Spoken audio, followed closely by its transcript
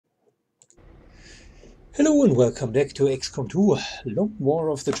Hello and welcome back to XCOM 2,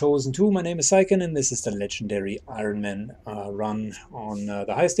 Longwar of the Chosen 2. My name is Syken and this is the legendary Ironman run on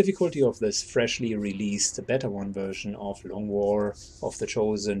the highest difficulty of this freshly released Beta 1 version of Longwar of the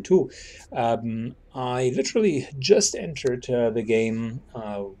Chosen 2. I literally just entered the game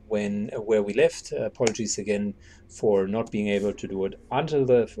where we left. Apologies again for not being able to do it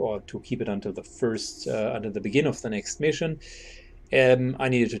to keep it until the beginning of the next mission. I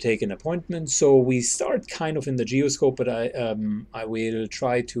needed to take an appointment, so we start kind of in the geoscope, but I will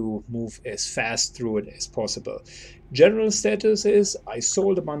try to move as fast through it as possible. General status is I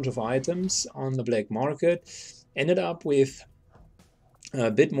sold a bunch of items on the black market, ended up with a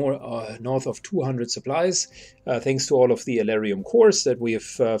bit more north of 200 supplies, thanks to all of the Elerium cores that we have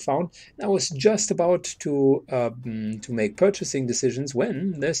found. I was just about to make purchasing decisions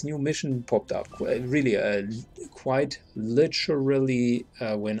when this new mission popped up. Quite literally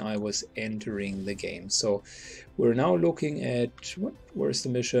when I was entering the game. So we're now looking at where's the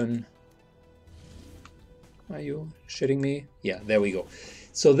mission? Are you shitting me? Yeah, there we go.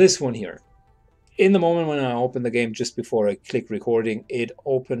 So this one here. In the moment when I opened the game, just before I click recording, it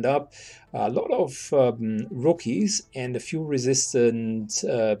opened up a lot of rookies and a few resistant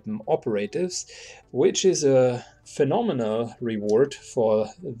operatives, which is a phenomenal reward for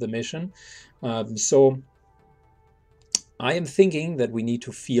the mission. So I am thinking that we need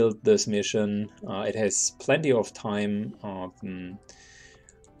to field this mission. It has plenty of time,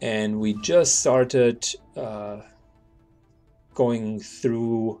 and we just started going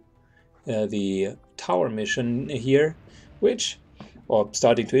through the tower mission here,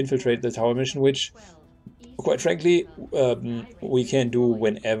 starting to infiltrate the tower mission, which, quite frankly, we can do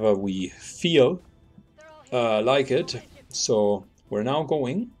whenever we feel like it. So we're now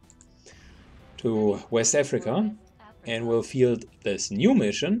going to West Africa, and we'll field this new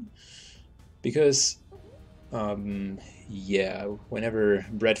mission because yeah, whenever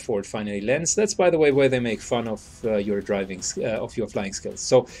Bradford finally lands. That's, by the way, where they make fun of your flying skills.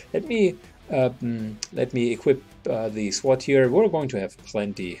 So let me equip the SWAT here. We're going to have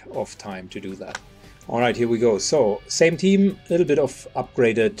plenty of time to do that. All right, here we go. So same team, a little bit of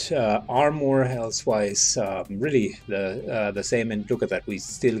upgraded armor, elsewise really the same. And look at that, we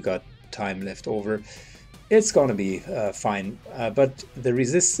still got time left over. It's gonna be fine, but the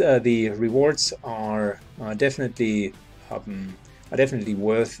rewards are definitely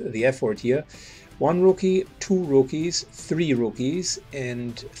worth the effort here. 1 rookie, 2 rookies, 3 rookies,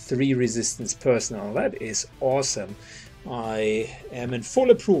 and 3 resistance personnel. That is awesome. I am in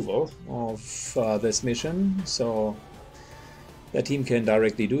full approval of this mission, so the team can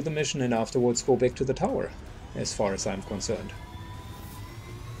directly do the mission and afterwards go back to the tower, as far as I'm concerned.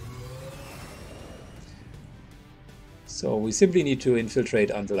 So we simply need to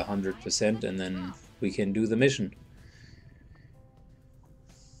infiltrate until 100% and then we can do the mission.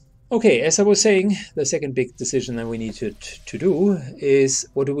 Okay, as I was saying, the second big decision that we need to do is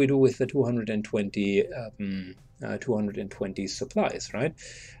what do we do with the 220 supplies, right?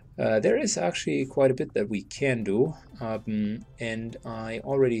 There is actually quite a bit that we can do, and I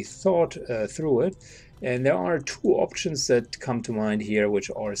already thought through it. And there are 2 options that come to mind here which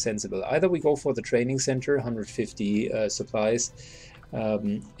are sensible. Either we go for the training center, 150 supplies,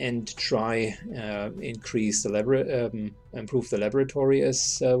 and try improve the laboratory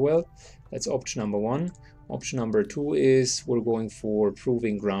as well. That's option number 1. Option number 2 is we're going for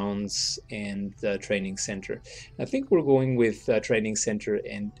proving grounds and the training center. I think we're going with training center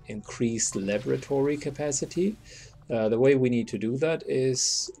and increased laboratory capacity. The way we need to do that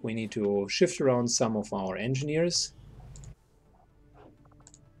is we need to shift around some of our engineers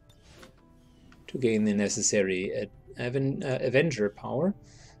to gain the necessary Avenger power,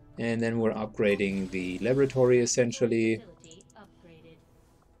 and then we're upgrading the laboratory essentially,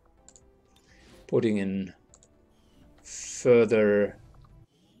 putting in further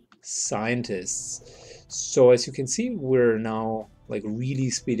scientists. So as you can see, we're now like really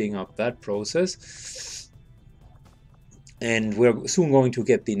speeding up that process. And we're soon going to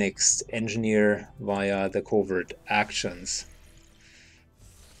get the next engineer via the covert actions.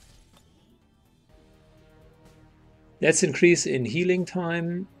 Let's increase in healing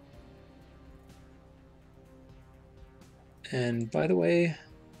time. And by the way,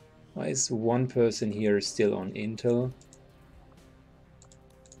 why is 1 person here still on intel?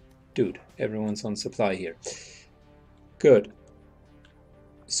 Dude, everyone's on supply here. Good.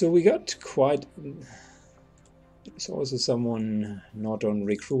 So we got quite... There's also someone not on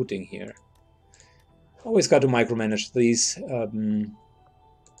recruiting here. Always got to micromanage these.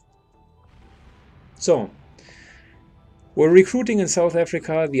 So We're recruiting in South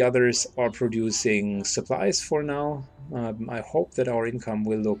Africa. The others are producing supplies for now. I hope that our income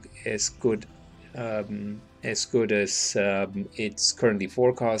will look as good as it's currently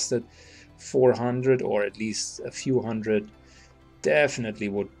forecasted. 400 or at least a few hundred definitely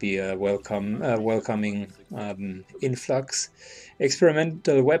would be a welcoming influx.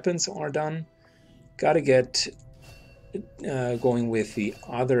 Experimental weapons are done. Gotta get going with the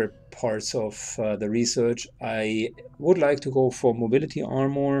other parts of the research. I would like to go for mobility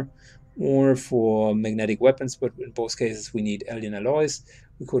armor or for magnetic weapons, but in both cases we need alien alloys.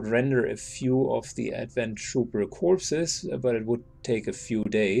 We could render a few of the Advent Trooper corpses, but it would take a few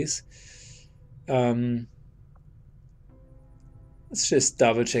days. Let's just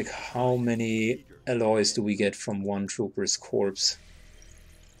double check how many alloys do we get from one trooper's corpse.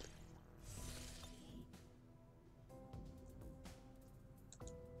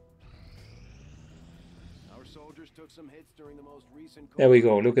 There we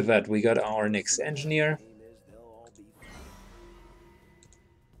go, look at that, we got our next engineer.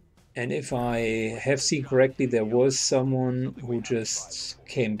 And if I have seen correctly, there was someone who just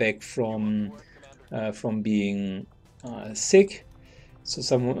came back from being sick.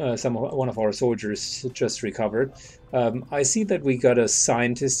 So one of our soldiers just recovered. I see that we got a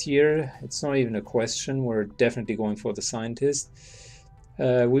scientist here. It's not even a question. We're definitely going for the scientist.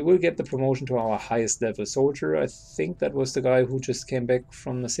 We will get the promotion to our highest level soldier. I think that was the guy who just came back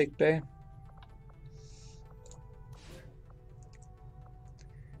from the sick bay.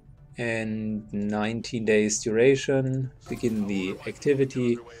 And 19 days duration. Begin the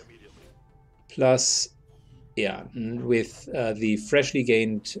activity. Plus, yeah, with the freshly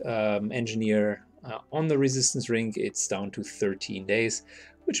gained engineer on the resistance ring, it's down to 13 days,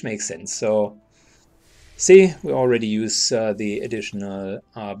 which makes sense. So, see, we already use the additional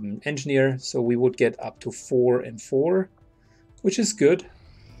engineer, so we would get up to 4 and 4, which is good.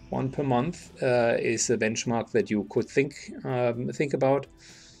 1 per month is a benchmark that you could think about.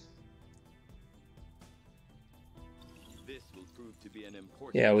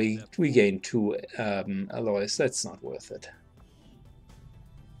 Yeah, we gained 2 alloys. That's not worth it.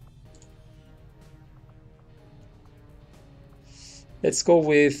 Let's go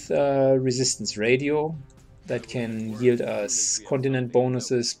with resistance radio. That can yield us continent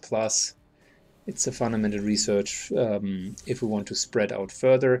bonuses, plus it's a fundamental research if we want to spread out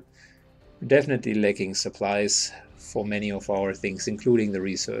further. We're definitely lacking supplies for many of our things, including the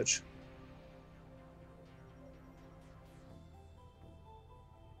research.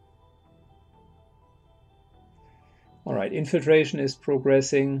 Alright, infiltration is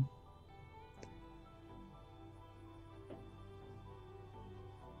progressing.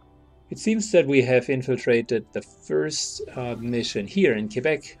 It seems that we have infiltrated the first mission here in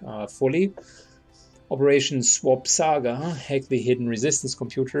Quebec fully. Operation Swap Saga, hack the hidden resistance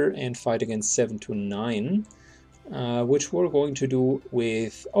computer and fight against 729. Which we're going to do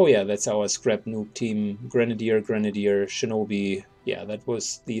with, oh yeah, that's our scrap noob team, Grenadier, Shinobi. Yeah, that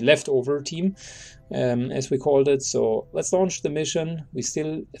was the leftover team, as we called it. So let's launch the mission. We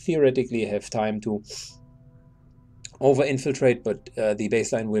still theoretically have time to over-infiltrate, but the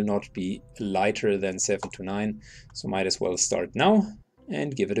baseline will not be lighter than 729. So might as well start now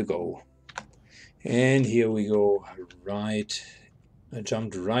and give it a go. And here we go, right. I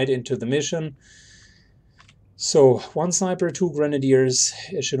jumped right into the mission. So, 1 sniper, 2 grenadiers,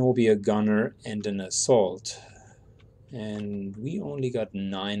 a shinobi, a gunner, and an assault. And we only got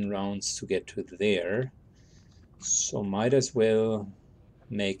 9 rounds to get to there. So might as well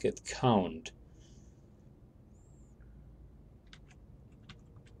make it count.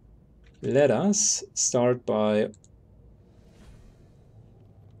 Let us start by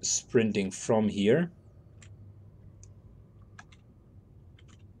sprinting from here.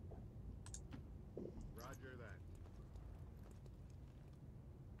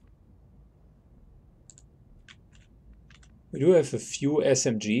 We do have a few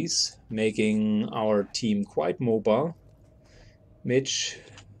SMGs, making our team quite mobile. Mitch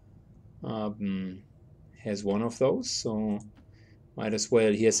has one of those, so might as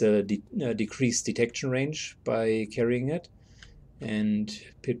well. He has a decreased detection range by carrying it. And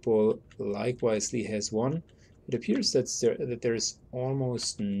Pitbull likewise has one. It appears that there is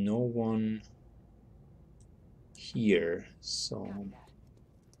almost no one here, so...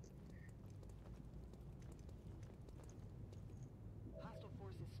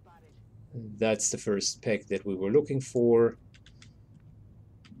 That's the first pack that we were looking for.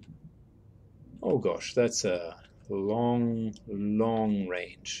 Oh gosh, that's a long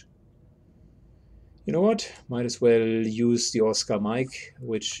range. You know what? Might as well use the Oscar mic,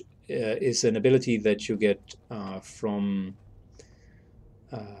 which is an ability that you get from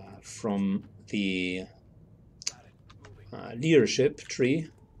the leadership tree,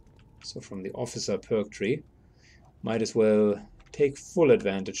 so from the officer perk tree. Might as well take full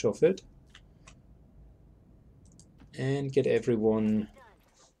advantage of it and get everyone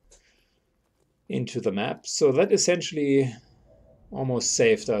into the map. So that essentially almost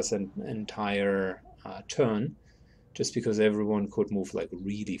saved us an entire turn, just because everyone could move like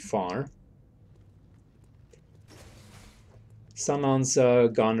really far. Stun Lancer,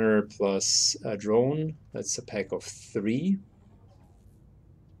 Gunner plus a drone. That's a pack of 3.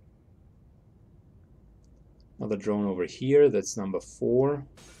 Another drone over here. That's number 4.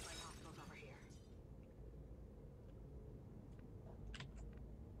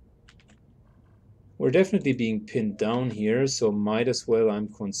 We're definitely being pinned down here, so might as well, I'm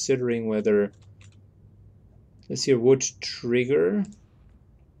considering whether this here would trigger.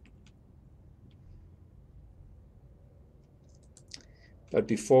 But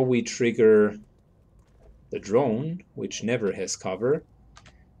before we trigger the drone, which never has cover,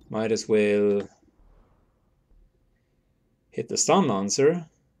 might as well hit the Stun Lancer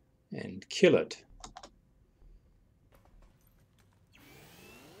and kill it.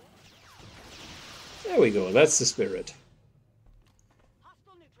 There we go, that's the spirit.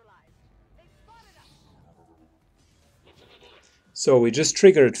 So we just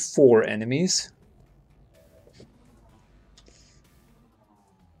triggered 4 enemies.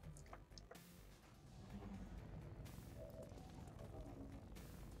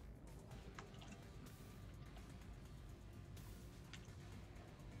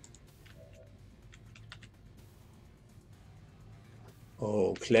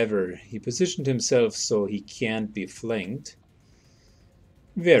 Oh, clever. He positioned himself so he can't be flanked.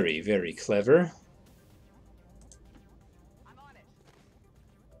 Very, very clever.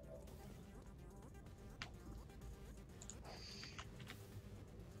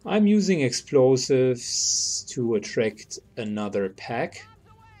 I'm using explosives to attract another pack.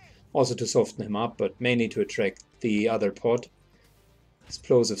 Also to soften him up, but mainly to attract the other pod.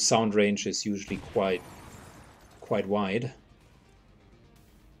 Explosive sound range is usually quite wide.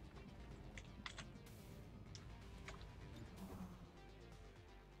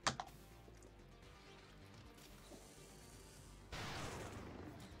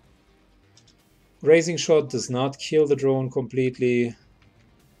 Grazing shot does not kill the drone completely.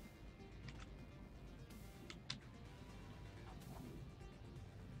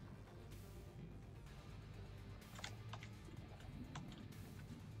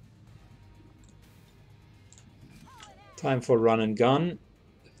 Time for run and gun.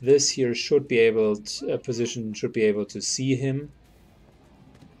 This here should be able to, position should be able to see him.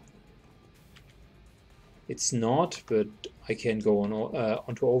 It's not, but I can go on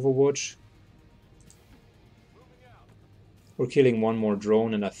onto Overwatch. We're killing one more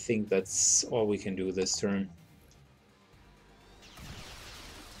drone, and I think that's all we can do this turn.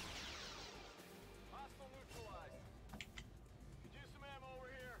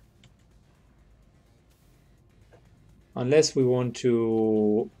 Unless we want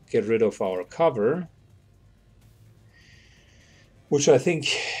to get rid of our cover, which I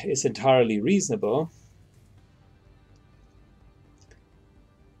think is entirely reasonable.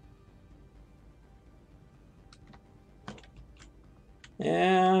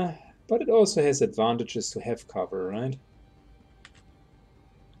 Yeah, but it also has advantages to have cover, right?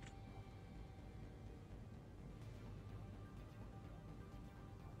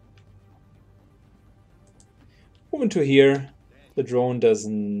 Moving to here, the drone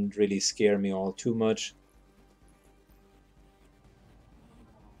doesn't really scare me all too much.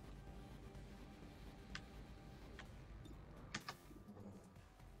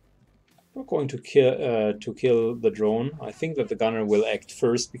 We're going to kill the drone. I think that the gunner will act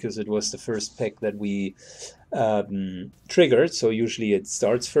first because it was the first pack that we triggered, so usually it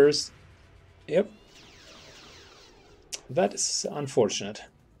starts first. Yep. That is unfortunate.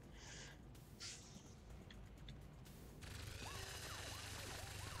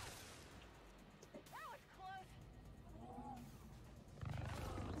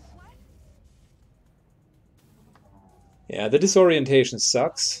 Yeah, the disorientation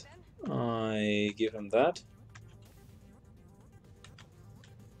sucks. I give him that.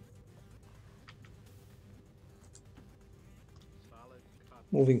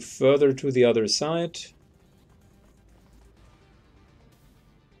 Moving further to the other side.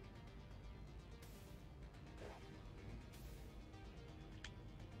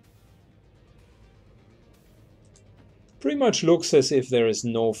 Pretty much looks as if there is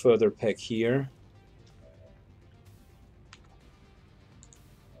no further pack here.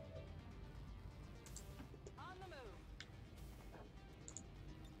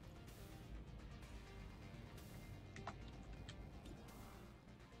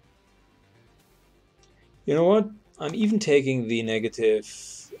 You know what? I'm even taking the negative.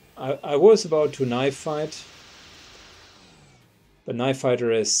 I was about to knife fight, but knife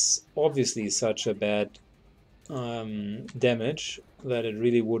fighter is obviously such a bad damage that it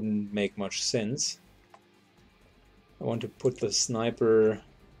really wouldn't make much sense. I want to put the sniper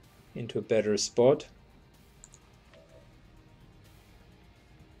into a better spot.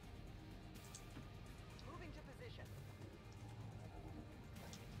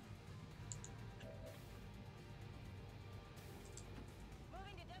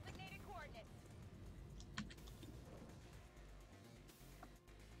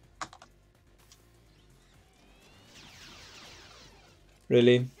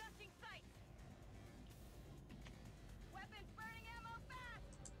 Really?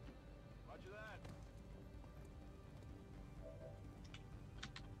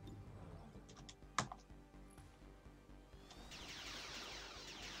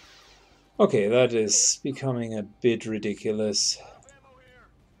 Okay, that is becoming a bit ridiculous.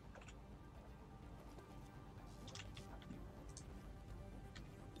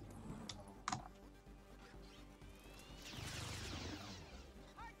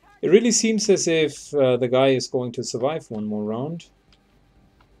 It really seems as if the guy is going to survive one more round.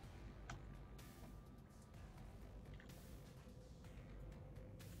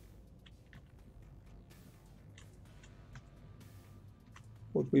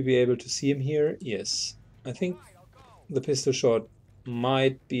 Would we be able to see him here? Yes. I think the pistol shot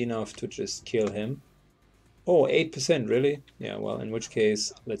might be enough to just kill him. Oh, 8%, really? Yeah, well, in which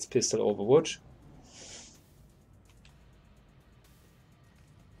case, let's pistol Overwatch.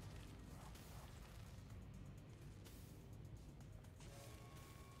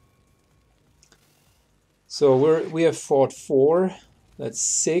 So we have fought 4. That's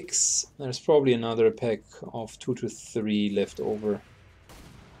 6. There's probably another pack of 2 to 3 left over.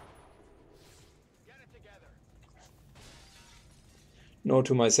 Note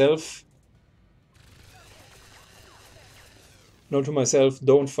to myself. Note to myself,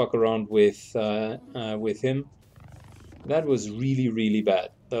 don't fuck around with him. That was really, really bad.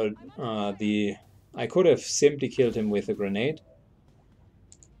 I could have simply killed him with a grenade.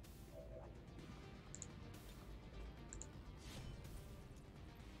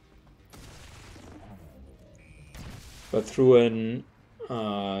 But through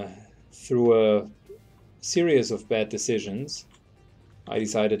a series of bad decisions, I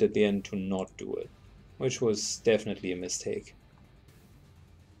decided at the end to not do it, which was definitely a mistake.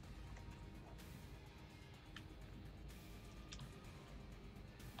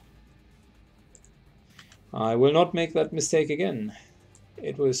 I will not make that mistake again.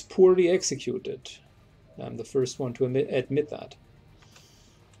 It was poorly executed. I'm the first one to admit that.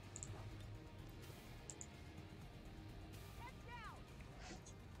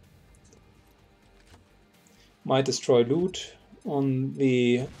 Might destroy loot on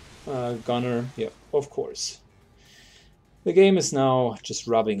the gunner. Yeah, of course. The game is now just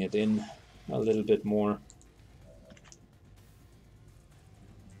rubbing it in a little bit more.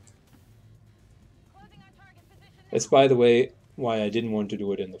 That's, by the way, why I didn't want to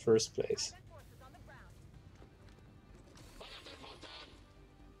do it in the first place.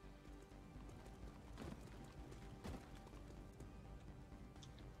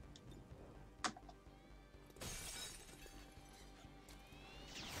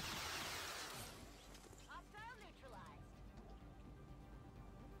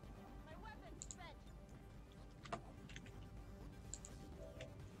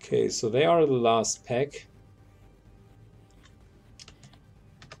 Okay, so they are the last pack.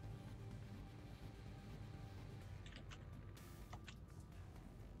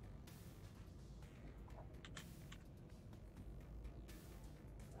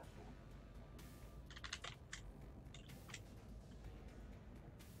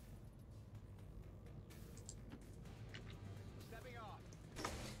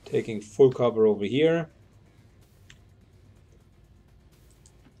 Taking full cover over here.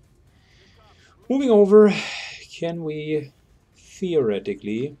 Moving over, can we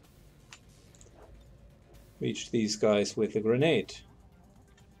theoretically reach these guys with a grenade?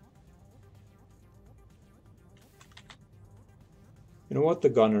 You know what? The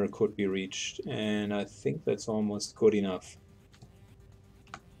gunner could be reached, and I think that's almost good enough.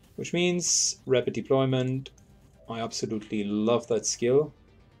 Which means rapid deployment. I absolutely love that skill.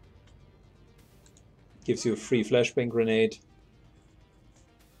 Gives you a free flashbang grenade.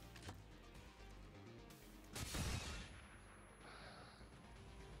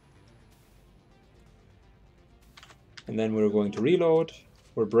 And then we're going to reload.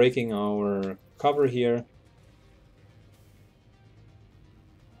 We're breaking our cover here.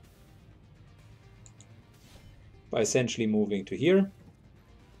 by essentially moving to here.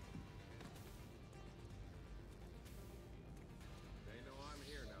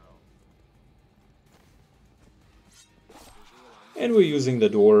 And we're using the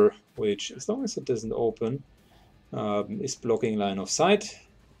door, which, as long as it doesn't open, is blocking line of sight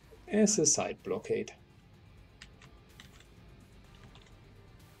as a side blockade.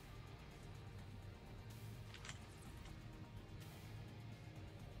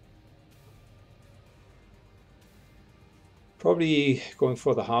 Probably going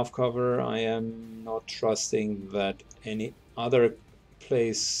for the half cover. I am not trusting that any other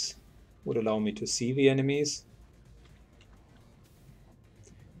place would allow me to see the enemies.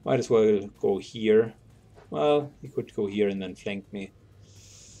 Might as well go here. Well, he could go here and then flank me.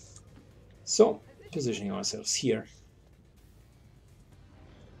 So, positioning ourselves here.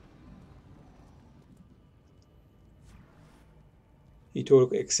 He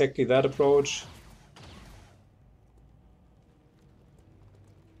took exactly that approach.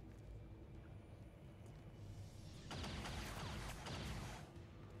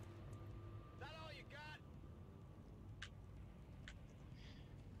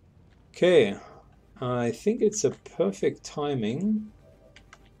 Okay, I think it's a perfect timing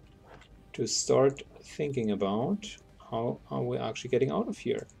to start thinking about how are we actually getting out of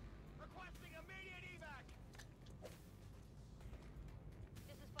here. Requesting immediate evac.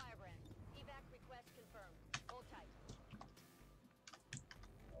 This is Firebrand. Evac request confirmed. Hold tight.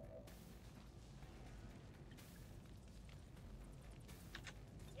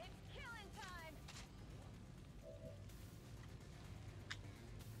 It's killing time.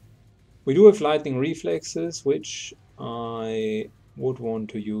 We do have lightning reflexes, which I would want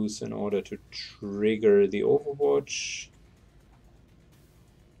to use in order to trigger the Overwatch.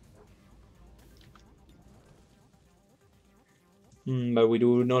 But we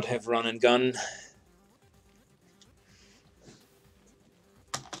do not have run and gun.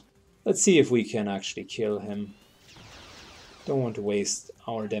 Let's see if we can actually kill him. Don't want to waste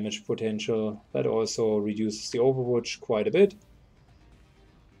our damage potential. That also reduces the Overwatch quite a bit.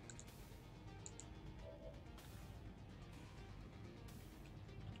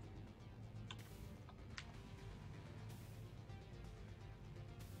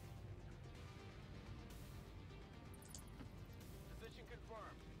 Position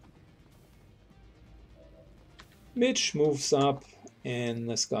confirmed. Mitch moves up and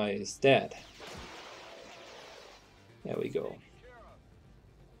this guy is dead. There we go. Taken care of.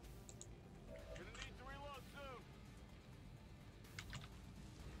 Gonna need to reload soon.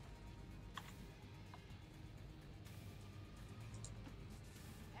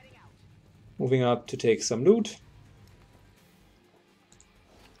 Heading out. Moving up to take some loot.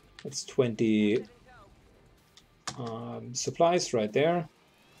 That's 20 supplies right there.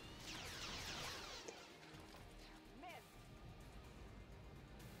 Miss.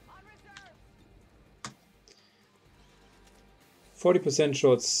 On reserve. 40%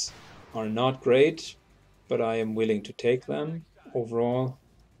 shots are not great, but I am willing to take them overall.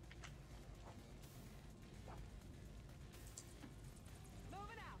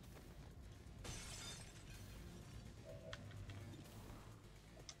 Moving out.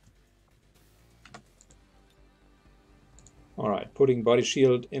 Alright, putting body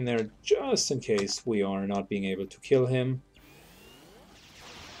shield in there just in case we are not being able to kill him.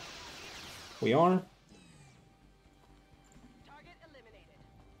 We are. Target eliminated.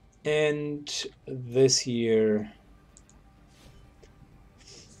 And this here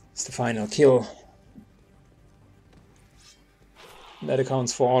is the final kill. That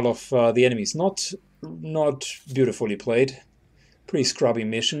accounts for all of the enemies. Not beautifully played. Pretty scrubby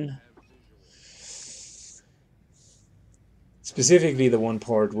mission. Specifically the one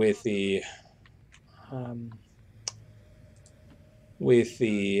part with the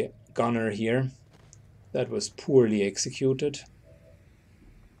gunner here. That was poorly executed.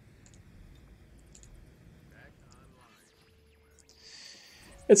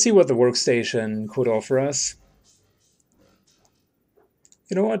 Let's see what the workstation could offer us.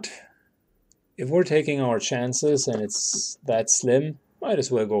 You know what? If we're taking our chances and it's that slim, might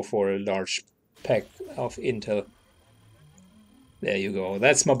as well go for a large pack of intel. There you go.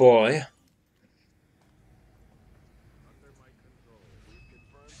 That's my boy. Under my control. We've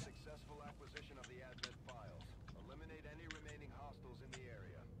confirmed successful acquisition of the advent files. Eliminate any remaining hostiles in the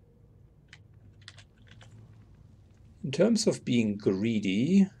area. In terms of being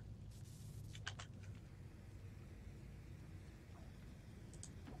greedy,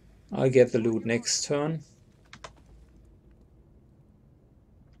 I'll get the loot next turn.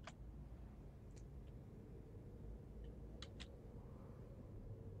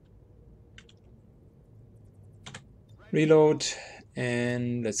 Reload,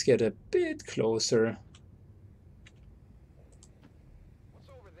 and let's get a bit closer. What's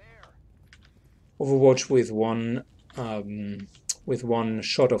over there? Overwatch with one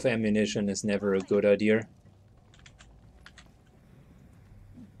shot of ammunition is never a good idea.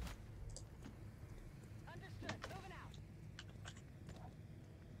 Understood. Moving out.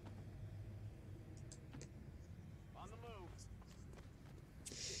 On the move.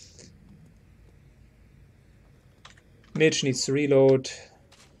 Mitch needs to reload.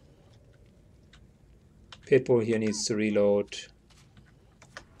 Pitbull here needs to reload.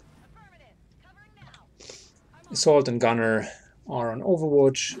 Affirmative. Covering now. Assault and Gunner are on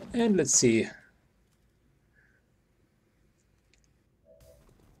Overwatch, and let's see. Advent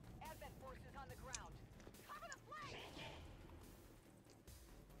forces on the ground. Cover the flank.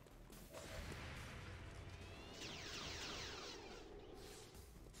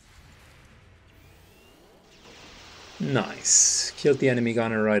 Nice. Killed the enemy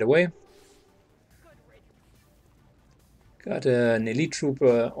gunner right away. Good riddance. Got an elite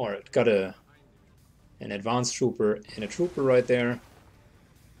trooper, or got an advanced trooper and a trooper right there.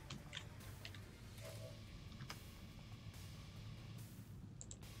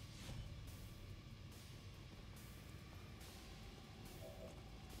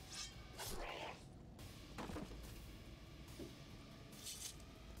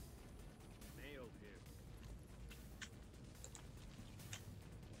 Nailed him.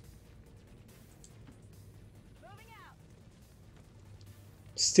 Moving out.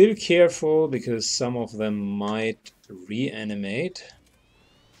 Still careful because some of them might reanimate.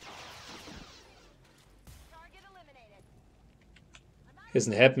 Target eliminated.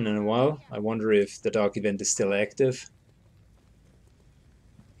 Hasn't happened in a while. I wonder if the dark event is still active.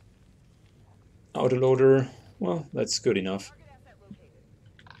 Autoloader, well, that's good enough. Target asset located.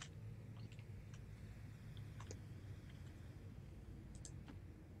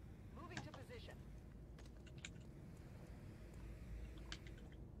 Moving to position.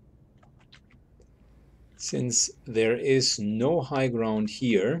 Since there is no high ground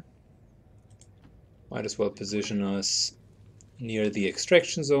here, might as well position us near the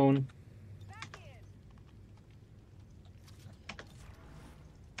extraction zone. Back in.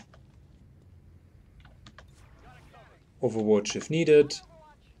 Got it covered. Overwatch if needed. Overwatch.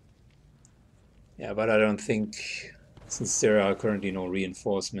 Yeah, but I don't think, since there are currently no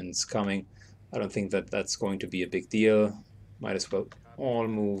reinforcements coming, I don't think that that's going to be a big deal. Might as well all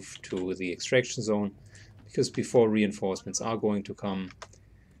move to the extraction zone, because before reinforcements are going to come,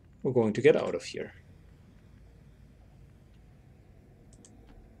 we're going to get out of here.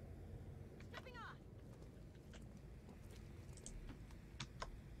 Stepping on.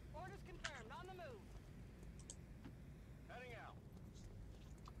 Orders confirmed. On the move. Heading out.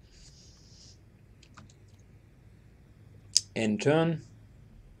 End turn.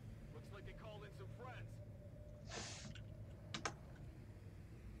 Looks like they called in some friends.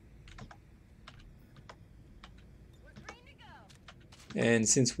 We're green to go. And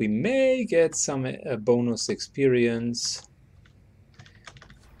since we may get some bonus experience,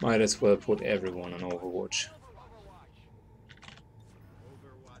 might as well put everyone on Overwatch.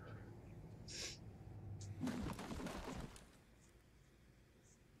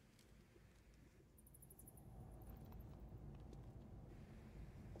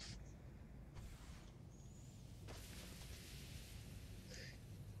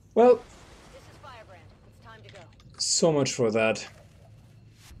 Well, This is Firebrand. It's time to go. so much for that.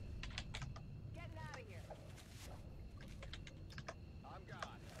 Getting out of here. I'm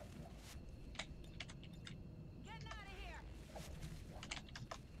gone. Getting out of here.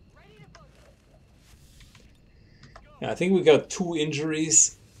 Ready to focus. Yeah, I think we got 2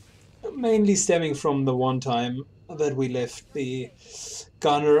 injuries, mainly stemming from the one time that we left the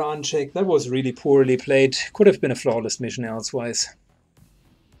gunner unchecked. That was really poorly played. Could have been a flawless mission elsewise.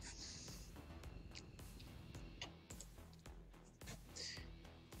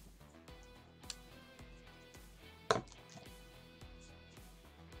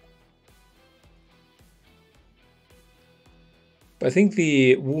 I think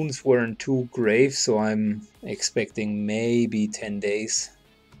the wounds weren't too grave, so I'm expecting maybe 10 days.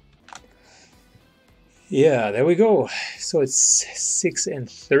 Yeah, there we go. So it's 6 and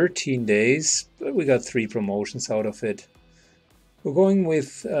 13 days, but we got 3 promotions out of it. We're going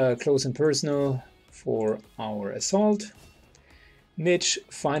with close and personal for our assault. Mitch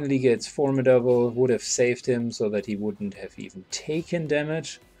finally gets formidable, would have saved him so that he wouldn't have even taken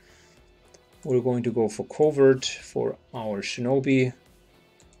damage. We're going to go for covert for our shinobi.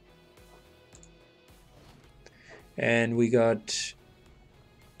 And we got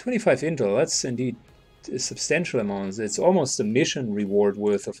 25 intel, that's indeed substantial amounts. It's almost a mission reward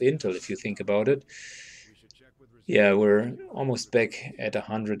worth of intel if you think about it. We should check with Yeah, we're almost back at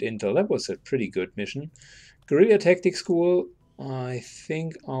 100 intel. That was a pretty good mission. Guerrilla Tactics School. I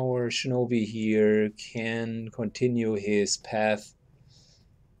think our shinobi here can continue his path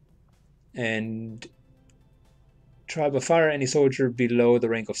and trial by fire. Any soldier below the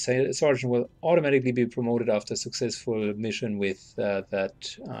rank of sergeant will automatically be promoted after a successful mission with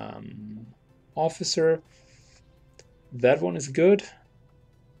that officer. That one is good.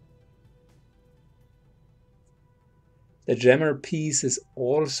 The jammer piece is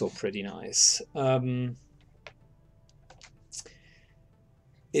also pretty nice.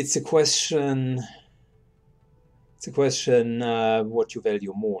 It's a question. It's a question what you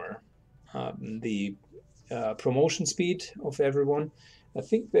value more. The promotion speed of everyone. I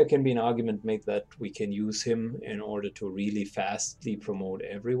think there can be an argument made that we can use him in order to really fastly promote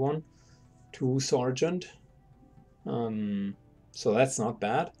everyone to sergeant. So that's not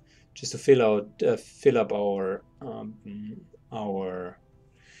bad. Just to fill up our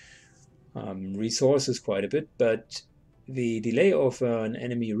resources quite a bit, but the delay of an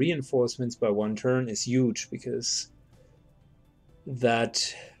enemy reinforcements by one turn is huge, because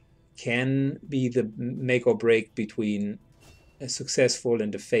that can be the make or break between a successful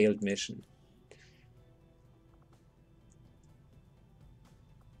and a failed mission.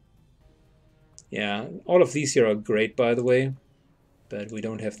 Yeah, all of these here are great, by the way, but we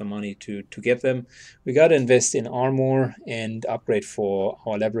don't have the money to get them. We got to invest in armor and upgrade for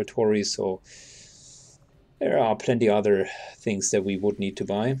our laboratory, so there are plenty other things that we would need to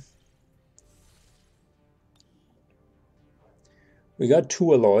buy. We got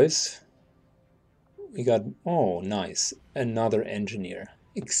 2 alloys. We got, oh nice, another engineer.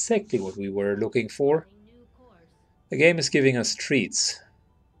 Exactly what we were looking for. The game is giving us treats.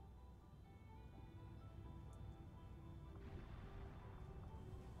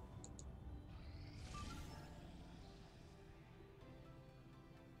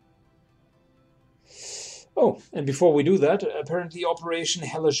 Oh, and before we do that, apparently Operation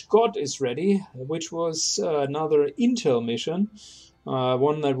Hellish God is ready, which was another intel mission,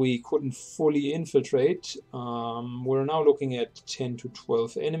 one that we couldn't fully infiltrate. We're now looking at 10 to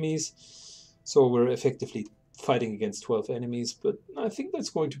 12 enemies, so we're effectively fighting against 12 enemies, but I think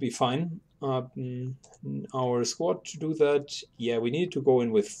that's going to be fine. Our squad to do that, yeah, we need to go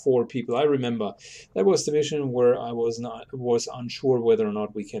in with 4 people. I remember that was the mission where I was unsure whether or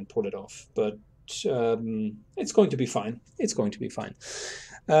not we can pull it off, but it's going to be fine. It's going to be fine.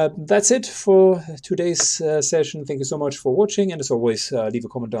 That's it for today's session. Thank you so much for watching, and as always, leave a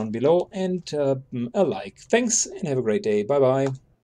comment down below and a like. Thanks, and have a great day. Bye bye.